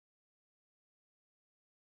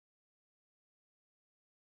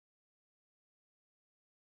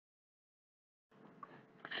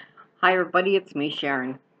Hi everybody, it's me,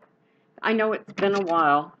 Sharon. I know it's been a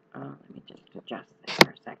while. Let me just adjust this for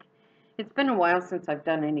a second. It's been a while since I've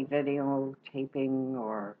done any video taping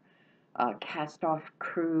or cast-off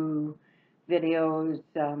crew videos.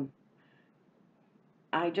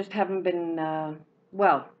 I just haven't been,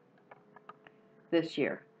 well, this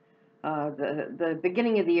year. The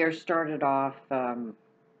beginning of the year started off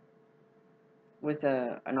with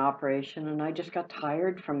an operation, and I just got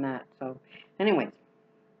tired from that. So, anyways,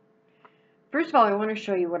 first of all, I want to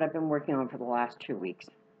show you what I've been working on for the last 2 weeks.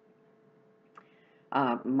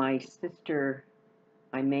 My sister,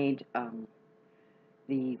 I made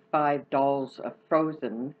the 5 dolls of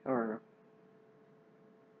Frozen, or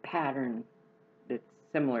pattern that's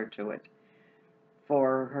similar to it,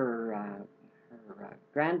 for her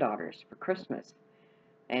granddaughters for Christmas.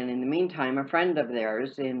 And in the meantime, a friend of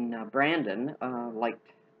theirs in Brandon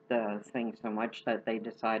liked the thing so much that they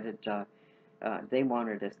decided they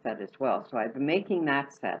wanted a set as well. So I've been making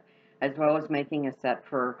that set, as well as making a set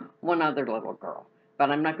for one other little girl, but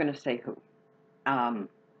I'm not going to say who.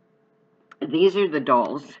 These are the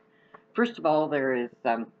dolls. First of all, they're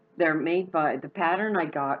made by, the pattern I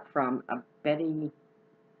got from Becky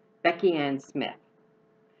Ann Smith.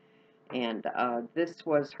 And this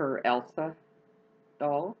was her Elsa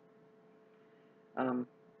doll.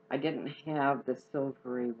 I didn't have the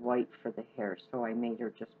silvery white for the hair, so I made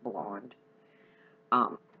her just blonde.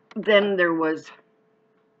 Then there was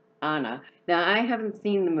Anna. Now, I haven't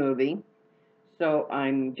seen the movie, so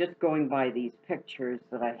I'm just going by these pictures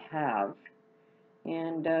that I have.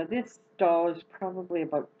 And this doll is probably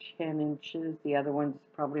about 10 inches. The other one's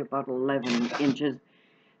probably about 11 inches.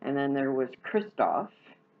 And then there was Kristoff.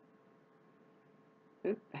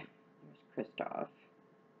 Oop, there's Kristoff.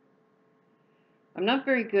 I'm not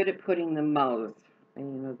very good at putting the mouths,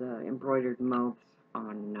 the embroidered mouths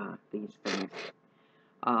on these things.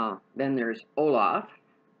 Then there's Olaf.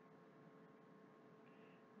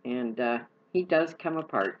 And he does come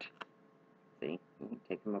apart. See, you can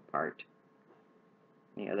take him apart.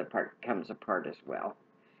 The other part comes apart as well.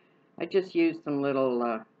 I just used some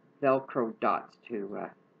little Velcro dots to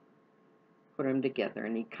put him together,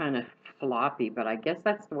 and he kind of floppy, but I guess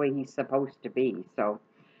that's the way he's supposed to be. So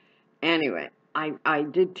anyway, I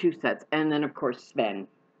did 2 sets, and then of course Sven,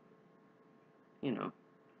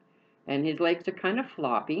 and his legs are kind of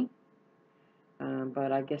floppy,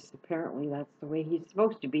 but I guess apparently that's the way he's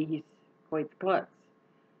supposed to be. He's quite the klutz.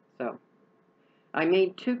 So I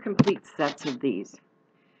made 2 complete sets of these.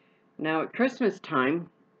 Now at Christmas time,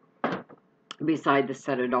 beside the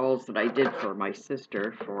set of dolls that I did for my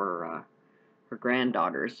sister for her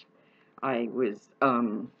granddaughters, there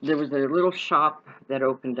was a little shop that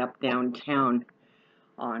opened up downtown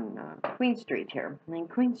on Queen Street here. And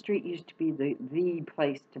Queen Street used to be the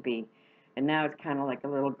place to be, and now it's kind of like a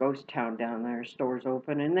little ghost town down there. Stores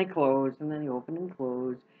open and they close, and then they open and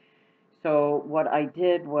close. So what I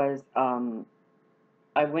did was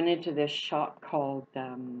I went into this shop called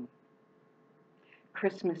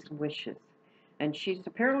Christmas Wishes. And she's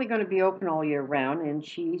apparently going to be open all year round, and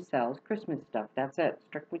she sells Christmas stuff. That's it,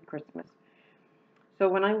 strictly Christmas. So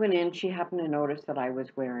when I went in, she happened to notice that I was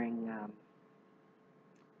wearing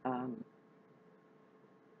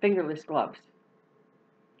fingerless gloves.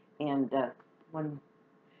 And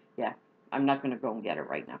yeah, I'm not going to go and get it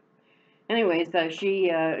right now. Anyways,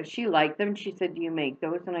 she liked them. She said, "Do you make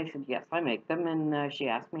those?" And I said, "Yes, I make them." And she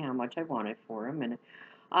asked me how much I wanted for them. And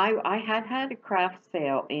I had a craft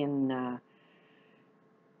sale in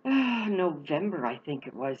November, I think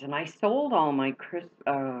it was, and I sold all my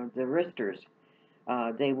the wristers.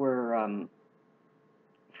 They were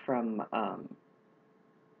from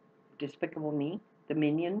Despicable Me, the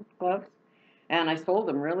Minion gloves, and I sold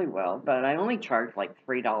them really well. But I only charged like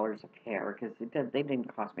 $3 a pair because they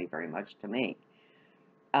didn't cost me very much to make.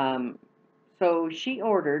 So she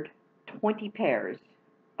ordered 20 pairs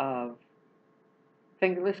of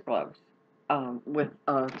fingerless gloves with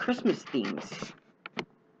Christmas themes.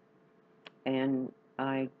 And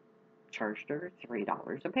I charged her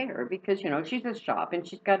 $3 a pair because, she's a shop and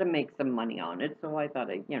she's got to make some money on it. So I thought,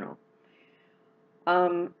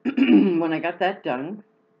 when I got that done,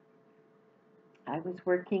 I was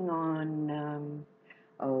working on,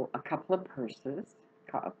 a couple of purses,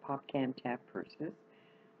 pop can tab purses.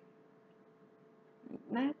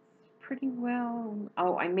 That's pretty well.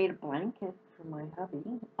 Oh, I made a blanket for my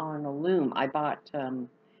hubby on a loom. I bought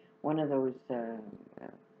one of those.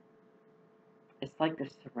 It's like the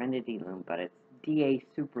Serenity loom, but it's DA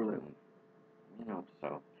Super Loom.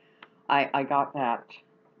 So I got that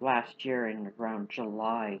last year in around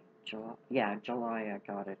July. July I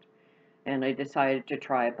got it. and I decided to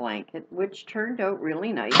try a blanket, which turned out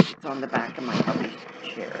really nice. It's on the back of my hubby's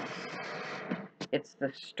chair. It's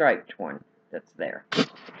the striped one that's there.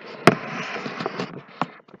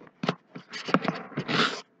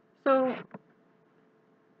 So,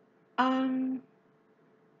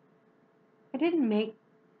 I didn't make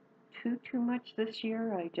too much this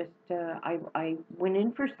year. I just I went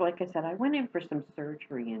in for, like I said, I went in for some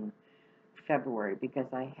surgery in February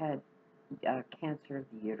because I had cancer of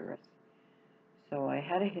the uterus. So I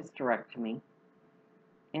had a hysterectomy,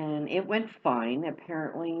 and it went fine.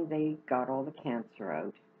 Apparently, they got all the cancer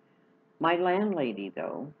out. My landlady,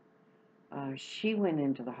 though, she went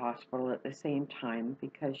into the hospital at the same time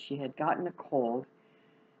because she had gotten a cold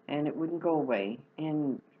and it wouldn't go away.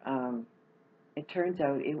 And it turns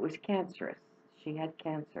out it was cancerous. She had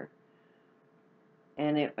cancer.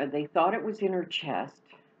 And they thought it was in her chest.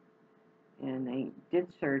 And they did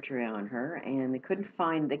surgery on her, and they could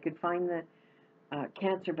find the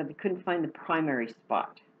cancer, but they couldn't find the primary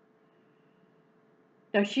spot.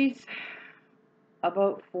 Now, she's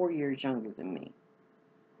about 4 years younger than me.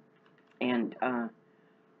 And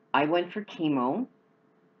I went for chemo,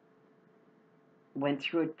 went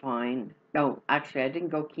through it fine. No, actually, I didn't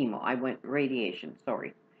go chemo. I went radiation,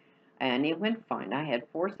 sorry. And it went fine. I had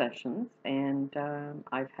 4 sessions, and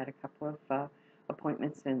I've had a couple of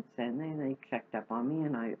appointments since then, and they checked up on me,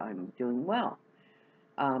 and I'm doing well.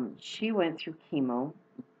 She went through chemo,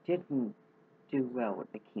 didn't do well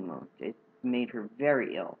with the chemo. It made her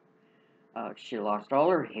very ill. She lost all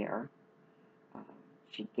her hair.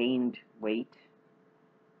 She gained weight.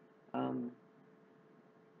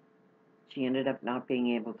 She ended up not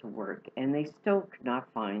being able to work, and they still could not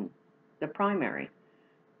find the primary.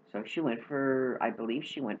 So she went for, I believe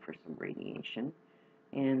she went for some radiation,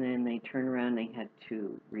 and then they turned around, they had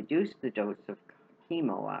to reduce the dose of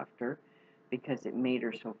chemo after, because it made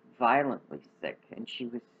her so violently sick, and she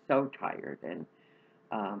was so tired, and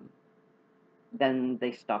then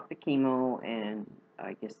they stopped the chemo, and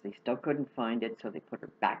I guess they still couldn't find it, so they put her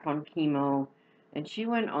back on chemo, and she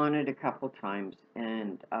went on it a couple times,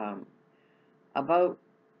 and about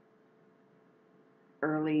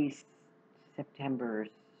early September,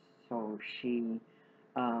 so she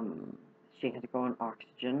had to go on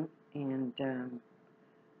oxygen, and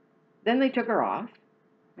then they took her off,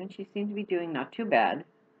 and she seemed to be doing not too bad.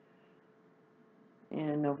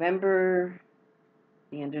 In November,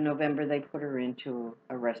 the end of November, they put her into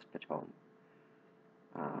a respite home.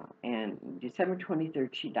 And December 23rd,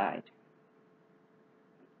 she died.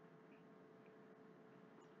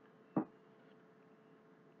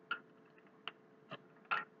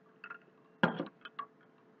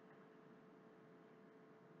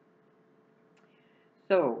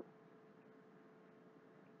 So,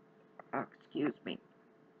 excuse me.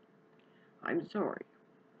 I'm sorry.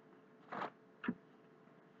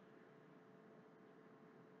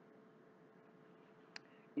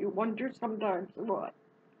 You wonder sometimes what?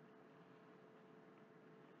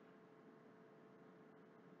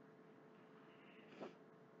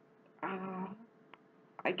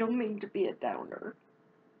 I don't mean to be a downer,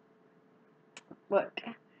 but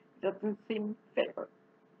it doesn't seem fair.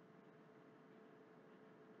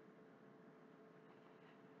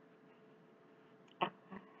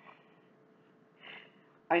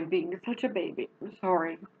 I'm being such a baby. I'm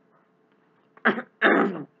sorry.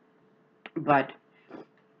 But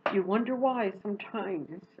you wonder why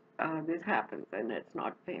sometimes this happens, and it's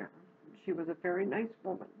not fair. She was a very nice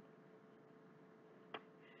woman.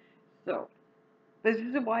 So, this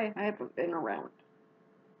is why I haven't been around.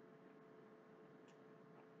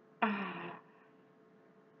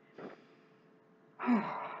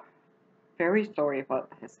 Very sorry about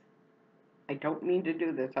this. I don't mean to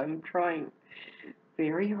do this. I'm trying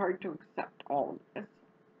very hard to accept all of this.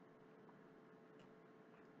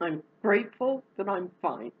 I'm grateful that I'm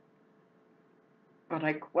fine, but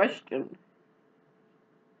I question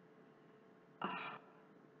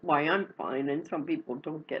why I'm fine and some people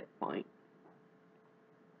don't get fine.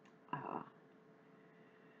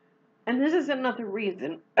 And this is another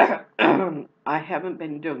reason I haven't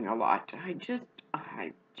been doing a lot. I'm just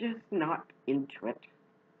not into it.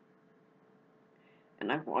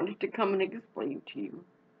 And I wanted to come and explain to you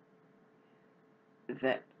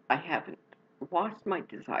that I haven't lost my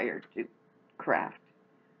desire to craft.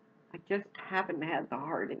 I just haven't had the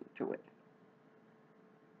heart into it.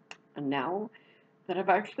 And now that I've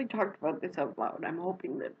actually talked about this out loud, I'm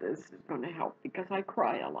hoping that this is going to help because I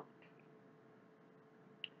cry a lot.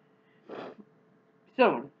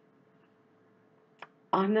 So,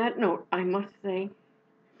 on that note, I must say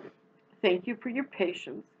thank you for your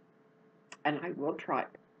patience, and I will try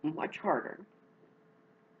much harder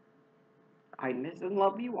I miss and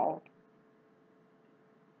love you all.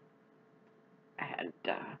 And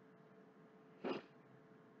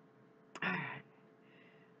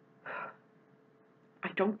I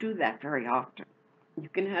don't do that very often. You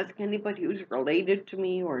can ask anybody who's related to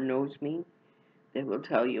me or knows me. They will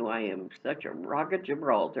tell you I am such a rock of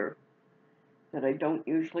Gibraltar that I don't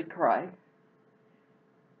usually cry.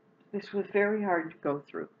 This was very hard to go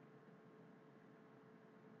through.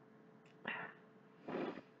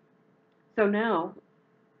 So now,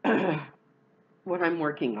 what I'm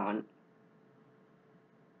working on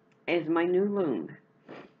is my new loom.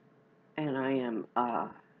 And I am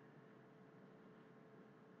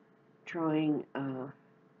trying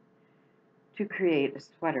to create a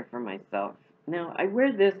sweater for myself. Now, I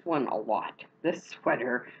wear this one a lot. This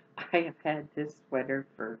sweater, I have had this sweater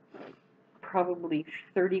for probably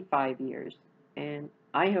 35 years. And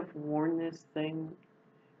I have worn this thing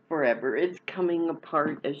forever. It's coming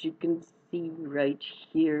apart, as you can see right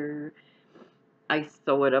here. I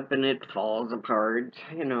sew it up and it falls apart,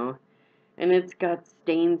 you know. And it's got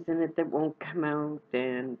stains in it that won't come out,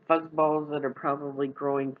 and fuzzballs that are probably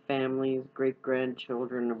growing families,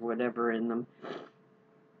 great-grandchildren, or whatever in them.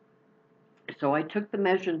 So I took the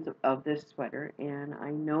measurements of this sweater, and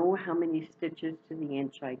I know how many stitches to the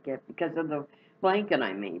inch I get because of the blanket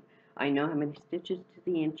I made. I know how many stitches to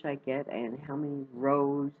the inch I get and how many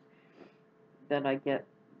rows that I get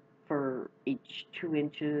for each 2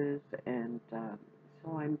 inches, and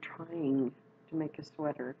so I'm trying to make a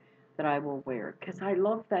sweater that I will wear because I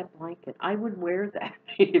love that blanket. I would wear that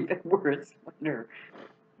if it were a sweater,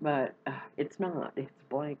 but it's not. It's a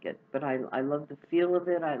blanket, but I love the feel of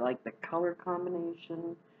it. I like the color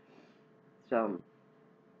combination. So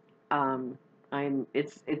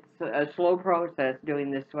it's a slow process doing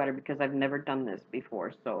this sweater because I've never done this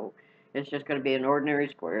before. So it's just going to be an ordinary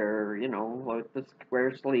square, you know, with the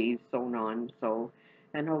square sleeves sewn on. So,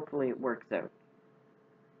 and hopefully it works out.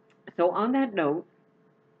 So on that note,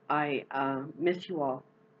 I miss you all,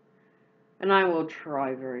 and I will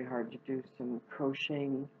try very hard to do some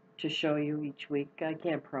crocheting to show you each week. I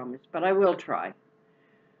can't promise, but I will try.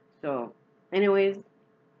 So, anyways,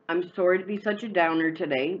 I'm sorry to be such a downer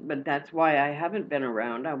today, but that's why I haven't been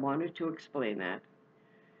around. I wanted to explain that,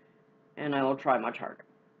 and I will try much harder.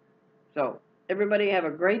 So, everybody have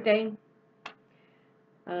a great day.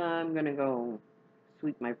 I'm going to go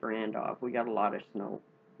sweep my veranda off. We got a lot of snow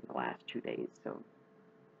in the last 2 days, so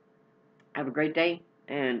have a great day,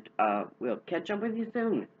 and we'll catch up with you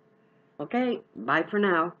soon. Okay, bye for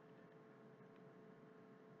now.